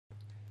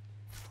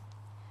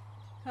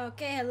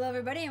Okay, hello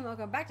everybody and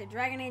welcome back to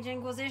Dragon Age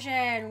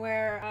Inquisition,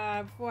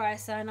 where, before I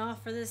sign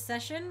off for this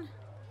session,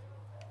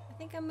 I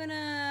think I'm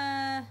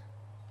gonna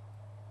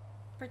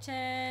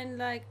pretend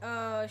like,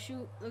 oh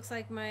shoot, looks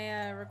like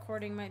my,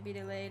 recording might be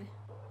delayed.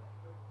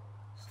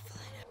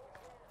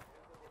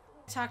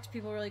 Talk to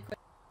people really quick.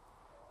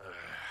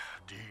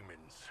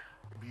 Demons.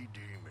 Be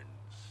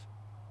demons.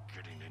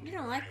 Getting in You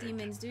your don't like head,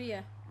 demons, do you?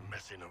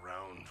 messing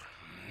around.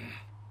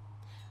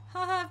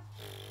 Haha.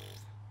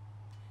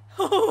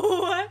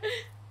 What?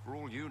 For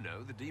all you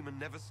know, the demon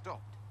never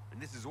stopped,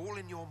 and this is all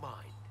in your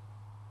mind.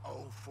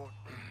 Oh,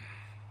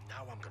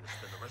 now I'm gonna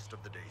spend the rest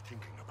of the day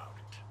thinking about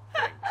it.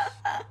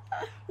 Thanks.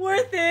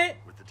 Worth it.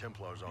 With the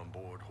Templars on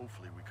board,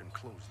 hopefully we can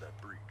close that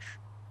breach.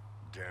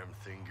 Damn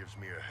thing gives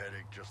me a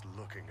headache just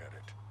looking at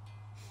it.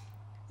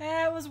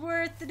 That was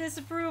worth the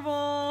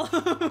disapproval.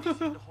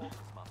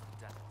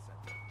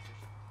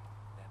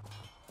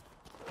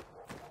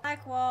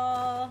 Black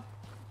wall.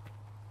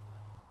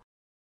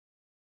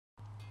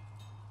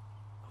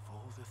 Of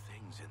all the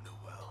things in the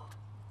world,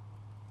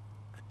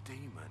 a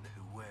demon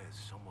who wears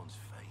someone's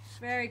face.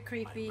 Very I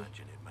creepy.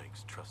 imagine it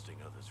makes trusting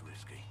others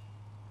risky.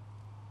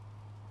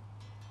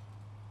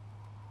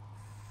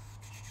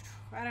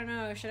 I don't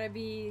know, should I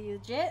be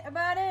legit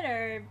about it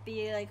or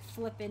be like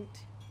flippant?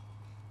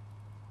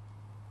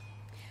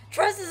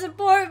 Trust is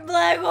important,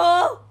 Black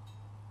Hole!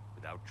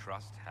 Without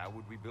trust, how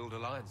would we build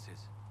alliances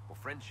or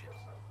friendships?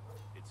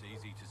 It's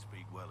easy to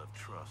speak well of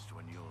trust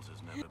when yours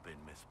has never been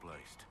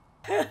misplaced.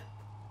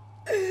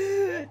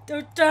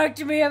 Don't talk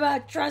to me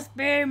about trust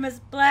being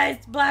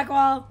misplaced,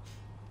 Blackwall.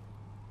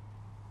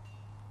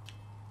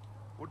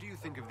 What do you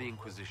think of the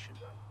Inquisition?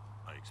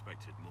 I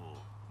expected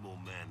more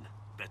men,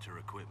 better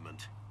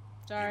equipment.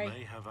 Sorry. You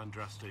may have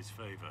Andraste's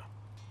favor,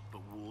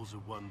 but wars are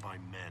won by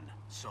men,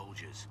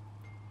 soldiers.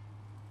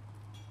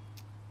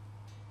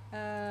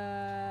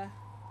 I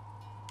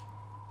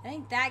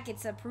think that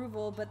gets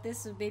approval, but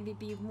this would maybe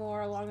be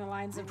more along the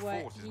lines of Brute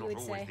what force is you not would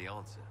always say. the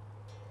answer.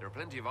 There are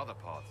plenty of other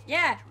paths. to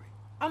Yeah. victory.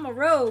 I'm a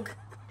rogue.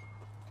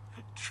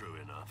 True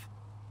enough.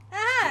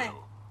 Ah,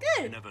 Still,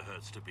 it good. never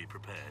hurts to be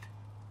prepared.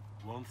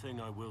 One thing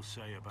I will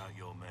say about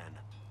your men,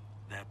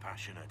 they're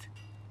passionate,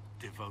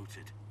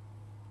 devoted.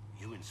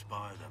 You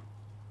inspire them.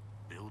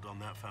 Build on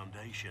that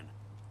foundation,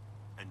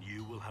 and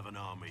you will have an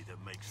army that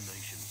makes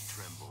nations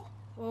tremble.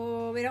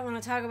 Oh, we don't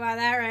want to talk about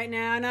that right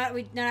now. Not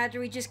after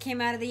we just came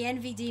out of the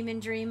envy demon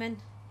dreaming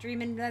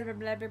blah blah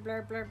blah blah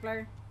blah blah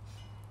blah.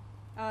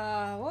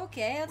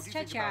 Okay, let's What do you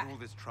chat think about chat. all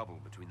this trouble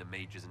between the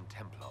mages and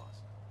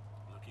Templars?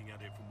 Looking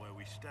at it from where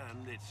we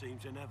stand, it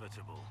seems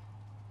inevitable.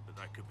 But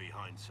that could be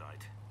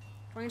hindsight.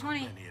 2020.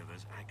 Many of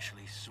us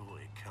actually saw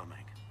it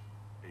coming.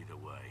 Either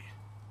way,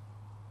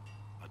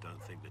 I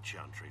don't think the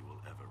Chantry will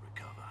ever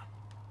recover.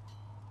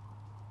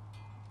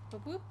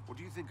 Boop boop. What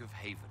do you think of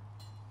Haven?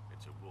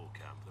 It's a war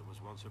camp that was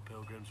once a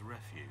pilgrim's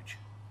refuge.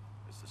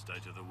 It's the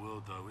state of the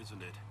world, though,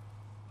 isn't it?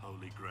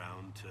 Holy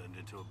ground turned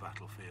into a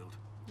battlefield.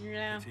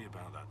 Yeah. Pity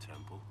about that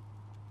temple.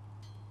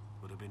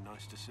 Would have been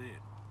nice to see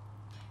it.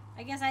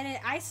 I guess I did.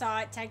 I saw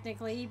it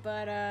technically,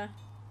 but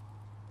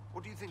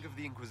What do you think of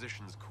the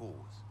Inquisition's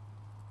cause?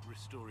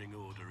 Restoring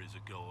order is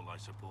a goal I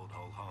support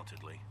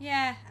wholeheartedly.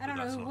 yeah, I But don't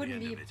know that's who not wouldn't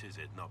the be. end of it, is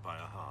it? Not by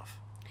a half.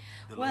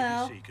 The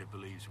Well- Lady Seeker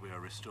believes we are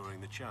restoring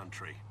the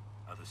Chantry.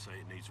 Others say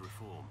it needs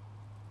reform.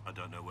 I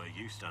don't know where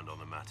you stand on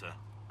the matter,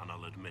 and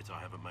I'll admit I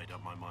haven't made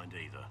up my mind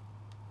either.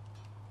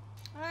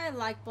 I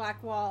like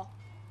Blackwall.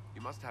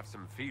 You must have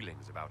some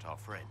feelings about our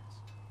friends.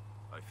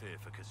 I fear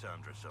for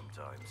Cassandra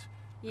sometimes.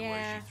 The Yeah.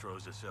 way she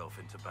throws herself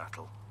into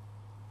battle.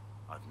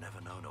 I've never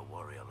known a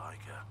warrior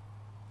like her.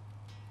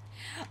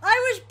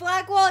 I wish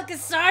Blackwall and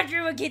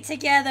Cassandra would get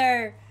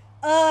together.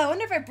 I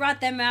wonder if I brought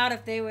them out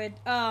if they would.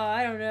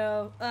 I don't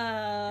know. You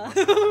must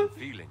have some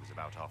feelings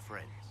about our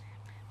friends.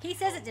 He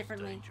says it Cole's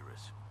differently.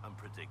 Dangerous,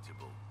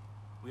 unpredictable.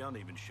 We aren't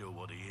even sure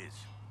what he is.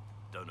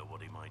 Don't know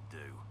what he might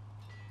do.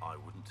 I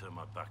wouldn't turn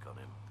my back on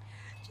him.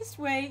 Just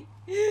wait.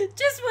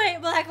 Just wait,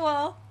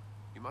 Blackwall.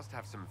 You must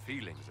have some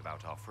feelings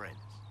about our friends.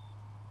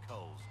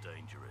 Cole's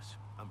dangerous,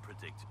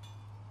 unpredictable.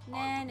 I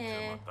Nah, wouldn't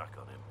turn my nah. back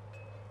on him.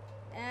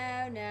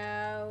 Oh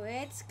no,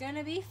 it's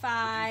gonna be What do you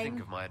fine. think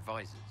of my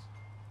advisors?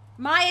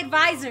 My Everyone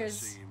advisors.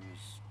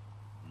 seems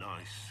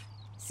nice.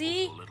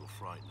 See? Also a little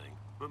frightening,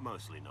 but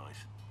mostly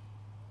nice.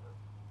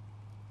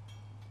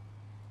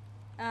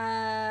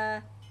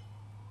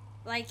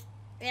 Like,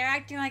 they're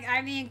acting like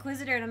I'm the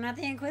Inquisitor and I'm not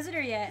the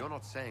Inquisitor yet. You're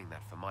not saying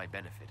that for my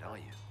benefit, are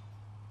you?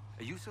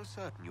 Are you so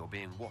certain you're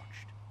being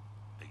watched?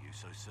 Are you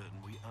so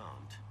certain we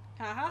aren't?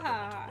 Ha I ha don't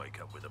want ha. to wake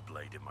up with a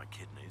blade in my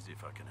kidneys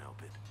if I can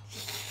help it.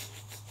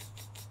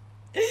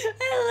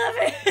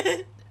 I love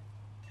it.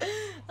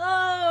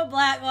 Oh,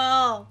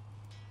 Blackwall.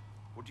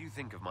 What do you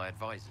think of my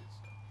advisors?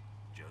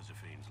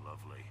 Josephine's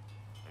lovely,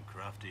 and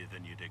craftier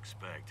than you'd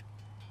expect.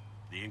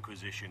 The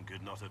Inquisition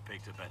could not have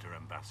picked a better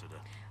ambassador.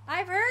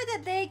 I've heard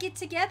that they get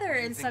together What do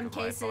you in think some of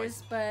my cases,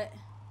 advisors? but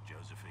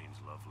Josephine's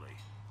lovely.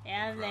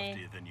 lovely.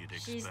 Craftier than you'd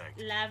She's expect.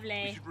 We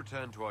lovely. should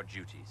return to our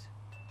duties.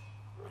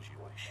 As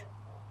you wish.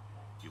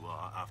 You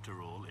are,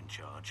 after all, in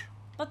charge.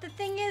 But the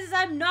thing is,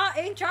 I'm not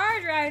in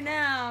charge right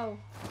now.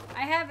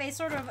 I have a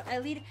sort of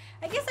elite...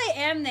 I guess I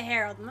am the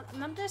Herald.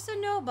 I'm just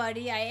a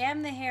nobody. I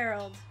am the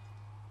Herald.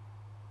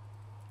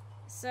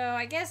 So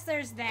I guess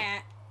there's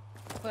that.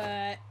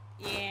 But,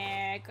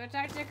 yeah, go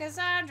talk to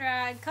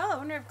Cassandra. And Cullen, I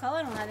wonder if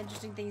Cullen will have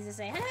interesting things to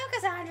say. Hello,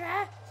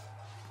 Cassandra.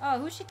 Oh,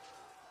 who's she?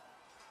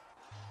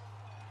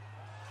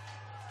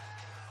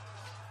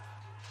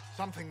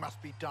 Something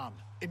must be done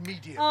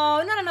immediately.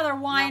 Oh, not another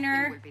whiner.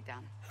 Nothing will be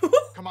done.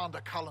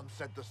 Commander Cullen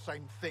said the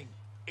same thing.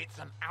 It's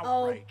an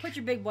Oh, outrage. put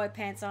your big boy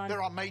pants on.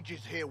 There are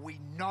mages here we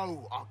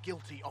know are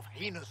guilty of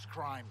heinous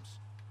crimes.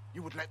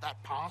 You would let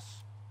that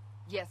pass?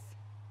 Yes,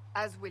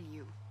 as will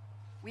you.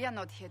 We are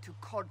not here to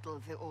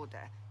coddle the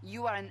Order.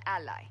 You are an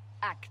ally.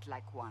 Act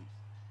like one.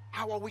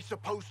 How are we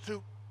supposed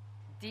to...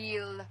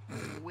 Deal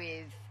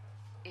with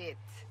it.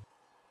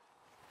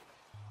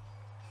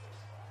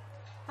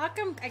 How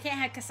come I can't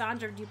have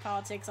Cassandra do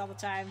politics all the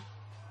time?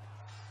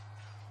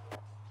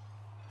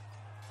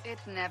 It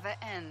never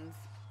ends,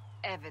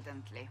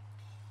 evidently.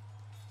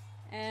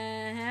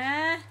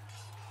 Uh-huh.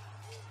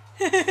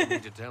 You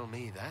need to tell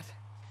me that.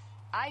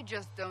 I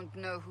just don't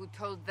know who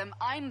told them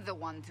I'm the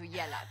one to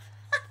yell at.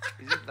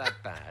 Is it that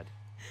bad?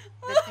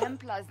 The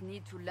Templars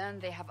need to learn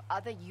they have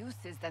other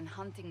uses than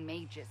hunting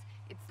mages.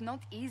 It's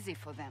not easy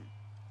for them.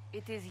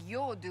 It is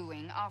your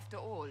doing, after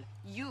all.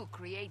 You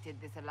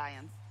created this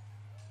alliance.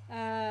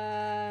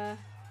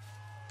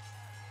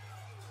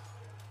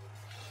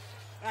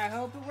 I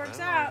hope it works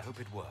Well, out. I hope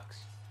it works.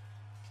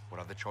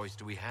 What other choice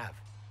do we have?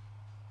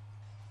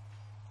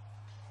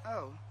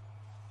 Oh.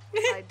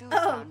 I do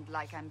sound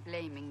like I'm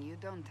blaming you,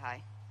 don't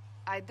I?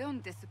 I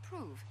don't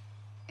disapprove.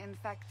 In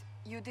fact,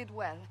 you did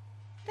well.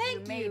 Thank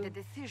you. You made a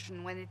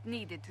decision when it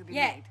needed to be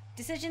Yeah, made.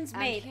 decisions And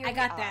made. here I we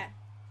got are. that.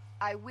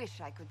 I wish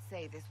I could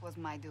say this was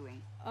my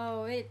doing.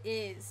 Oh, it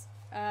is.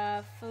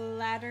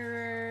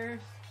 Flatterer.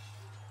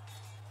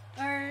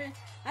 Or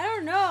I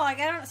don't know. Like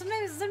I don't.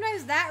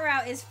 Sometimes that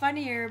route is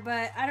funnier,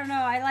 but I don't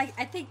know. I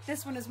think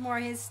this one is more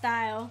his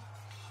style.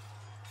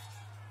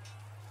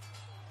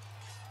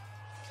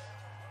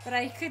 But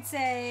I could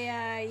say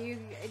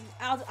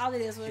I'll do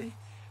this one.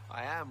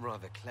 I am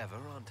rather clever,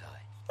 aren't I?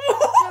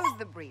 Close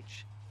the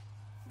breach.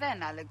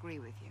 Then I'll agree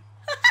with you.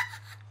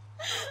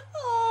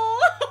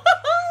 Oh,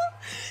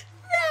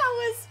 that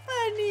was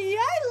funny.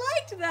 I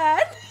liked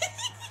that.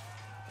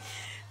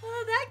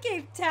 Oh, that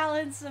gave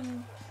Talon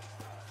some.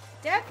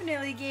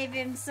 Definitely gave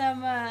him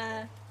some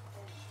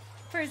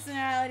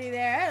personality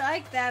there. I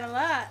like that a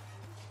lot.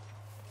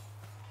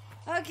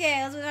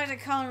 Okay, let's go talk to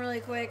Colin really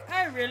quick.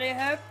 I really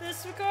hope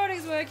this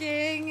recording's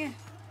working.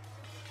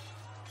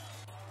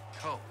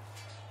 Cole,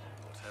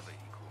 or whatever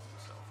he calls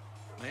himself,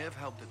 may have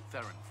helped at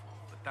Therenfall,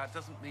 but that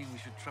doesn't mean we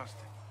should trust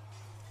him.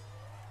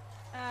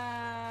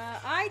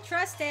 I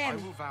trust I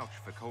him. will vouch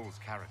for Cole's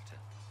character.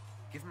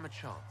 Give him a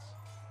chance.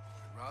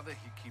 I'd rather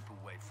he keep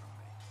away from me.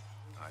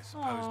 I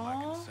suppose my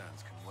Aw.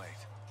 concerns can wait.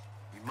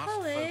 We must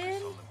Colin.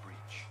 focus on the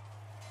breach.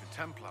 The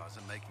Templars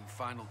are making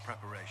final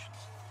preparations.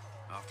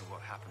 After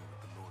what happened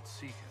with the Lord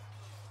Seeker,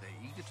 they're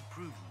eager to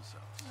prove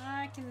themselves.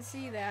 I can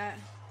see that.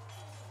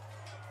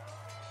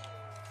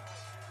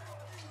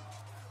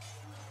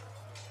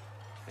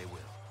 They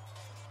will.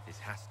 This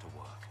has to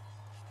work.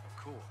 Of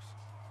course.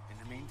 In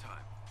the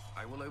meantime,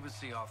 I will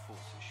oversee our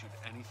forces should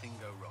anything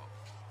go wrong.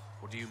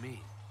 What do you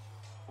mean?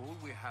 All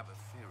we have are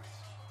theories.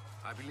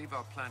 I believe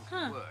our plan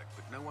can work,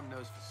 but no one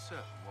knows for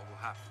certain what will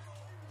happen.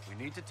 We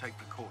need to take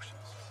precautions.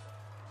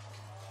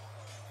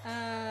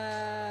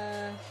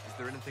 Is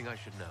there anything I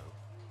should know?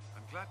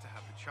 I'm glad to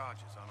have the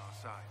charges on our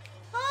side.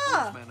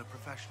 Ah. These men are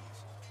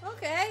professionals,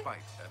 Okay. despite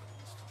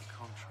evidence to the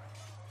contrary.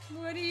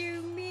 What do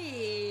you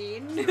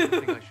mean? Is there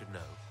anything I should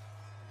know?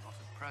 Not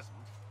at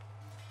present.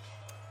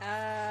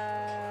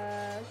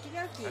 Okie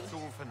dokie. That's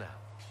all for now.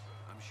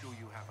 I'm sure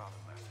you have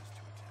other matters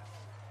to attend.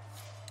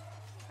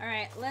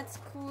 Alright, let's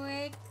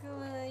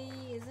quickly...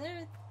 Is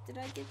there... Did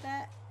I get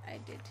that? I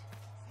did.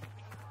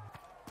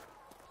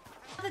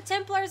 The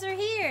Templars are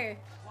here!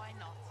 Why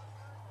not?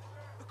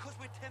 Because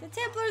we're The Templars.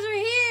 Templars are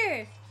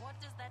here! What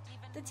does that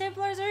even The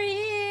Templars are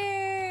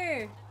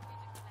here!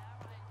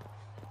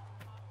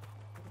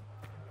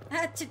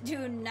 Had to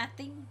do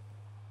nothing.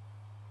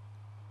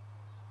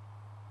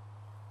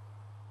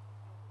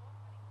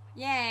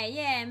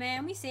 Yeah,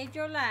 man, we saved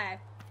your life.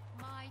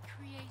 My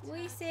creator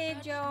We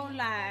saved your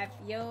life,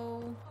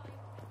 yo.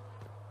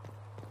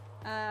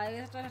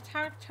 Let's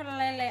talk to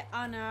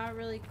Liliana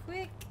really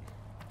quick.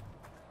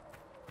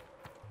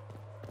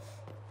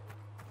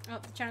 Oh,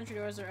 the chantry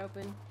doors are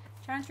open.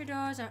 Chantry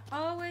doors are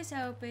always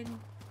open.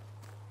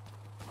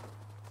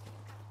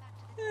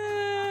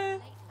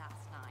 Late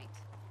last night.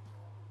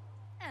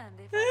 And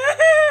if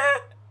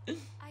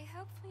I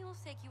hope for your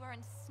sake you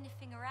weren't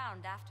sniffing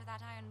around after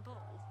that iron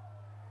ball.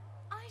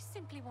 I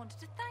simply wanted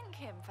to thank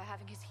him for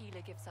having his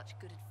healer give such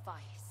good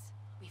advice.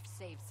 We've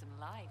saved some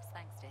lives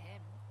thanks to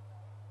him.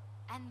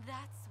 And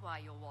that's why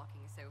you're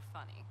walking so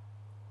funny.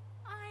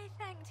 I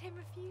thanked him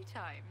a few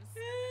times.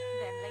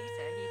 Then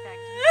later he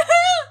thanked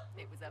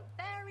me. It was a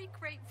very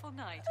grateful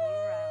night all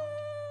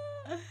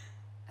around.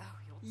 Oh,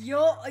 you're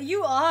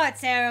You are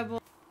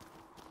terrible.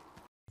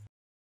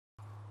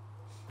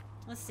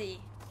 Let's see.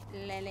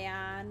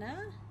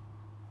 Liliana.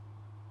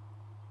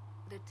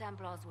 The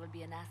Templars will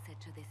be an asset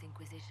to this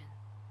Inquisition.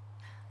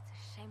 It's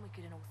a shame we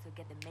couldn't also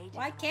get the mages.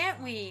 Why can't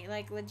we?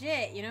 Like,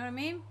 legit, you know what I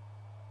mean?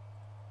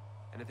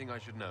 Anything I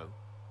should know?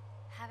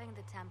 Having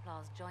the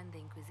Templars join the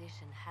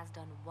Inquisition has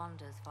done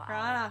wonders for Ah.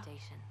 our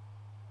reputation.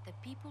 The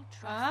people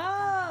trust the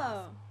Oh.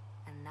 Templars,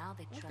 and now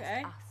they trust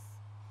Okay. us.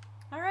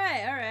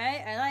 Alright,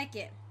 alright. I like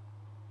it.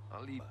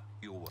 I'll leave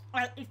your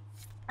work.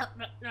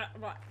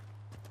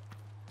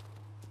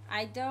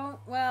 I don't,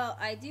 well,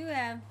 I do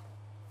have,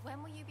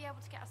 When will you be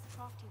able to get us the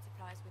crafting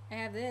supplies with? I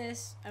have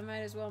this. I might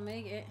as well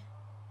make it.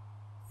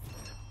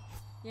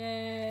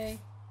 Yay.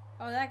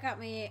 Oh, that got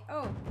me,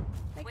 oh,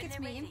 that When gets they're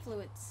me ready.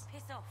 influence.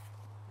 Piss off.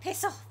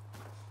 Piss off!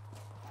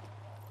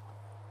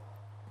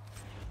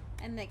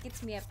 And that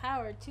gets me a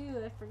power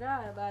too. I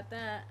forgot about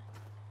that.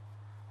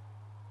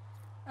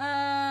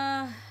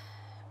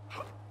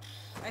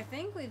 I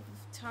think we've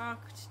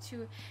talked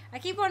to. I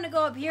keep wanting to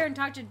go up here and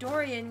talk to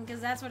Dorian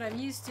because that's what I'm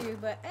used to.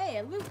 But hey,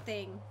 a loot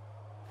thing.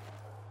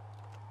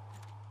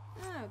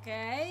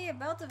 Okay, a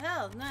belt of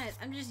health. Nice.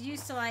 I'm just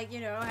used to, like,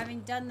 you know,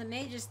 having done the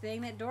mages thing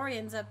that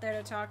Dorian's up there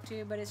to talk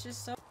to. But it's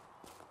just so.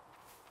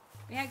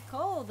 We had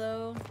coal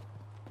though.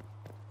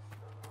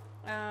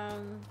 I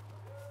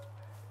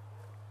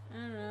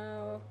don't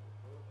know.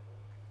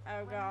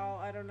 Oh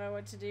god, I don't know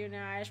what to do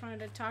now. I just wanted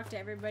to talk to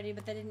everybody,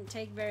 but that didn't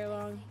take very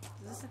long.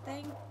 Is this a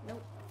thing?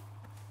 Nope.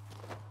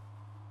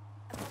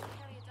 I will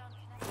carry a darn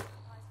connection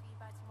supplies for you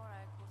by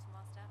tomorrow,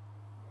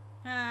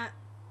 Quartermaster.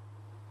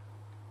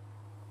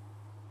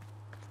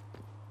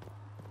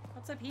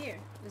 What's up here?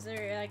 Is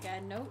there like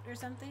a note or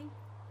something?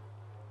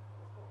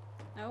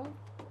 No?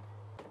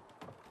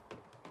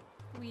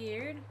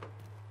 Weird.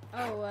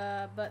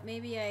 Oh, but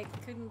maybe I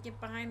couldn't get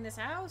behind this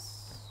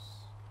house?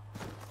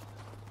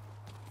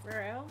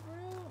 Forever?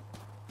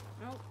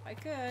 Nope, I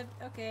could.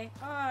 Okay,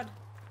 odd.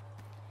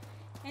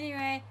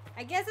 Anyway,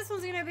 I guess this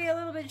one's gonna be a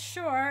little bit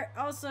short,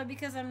 also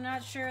because I'm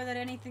not sure that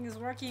anything is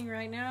working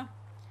right now,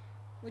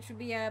 which would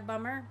be a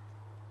bummer.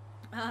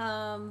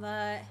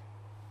 But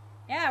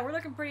yeah, we're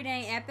looking pretty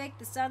dang epic.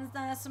 The sun's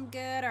done us some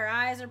good. Our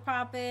eyes are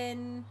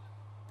popping.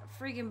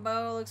 The freaking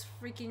bow looks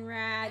freaking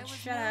rad.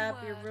 Shut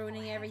up, you're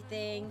ruining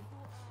everything.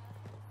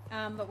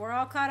 But we're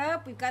all caught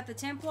up. We've got the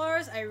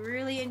Templars. I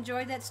really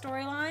enjoyed that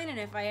storyline, and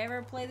if I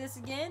ever play this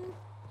again,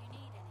 You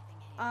need anything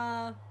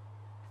here?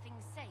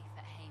 Things safe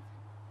at Haven.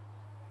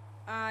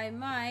 I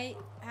might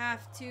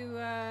have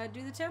to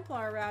do the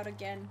Templar route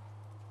again.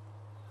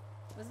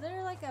 Was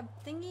there like a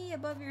thingy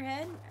above your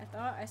head? I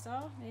thought I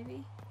saw,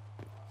 maybe.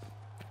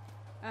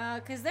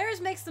 Because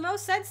theirs makes the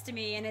most sense to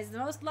me and is the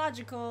most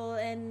logical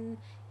and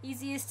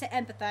easiest to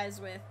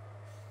empathize with.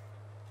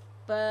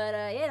 But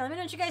yeah, let me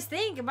know what you guys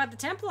think about the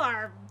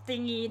Templar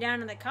thingy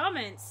down in the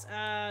comments.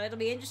 It'll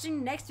be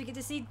interesting. Next we get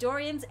to see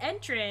Dorian's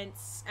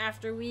entrance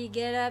after we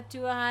get up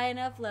to a high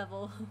enough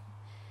level.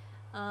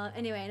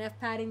 Anyway, enough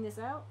padding this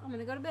out. I'm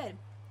gonna go to bed.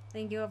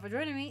 Thank you all for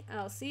joining me.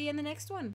 I'll see you in the next one.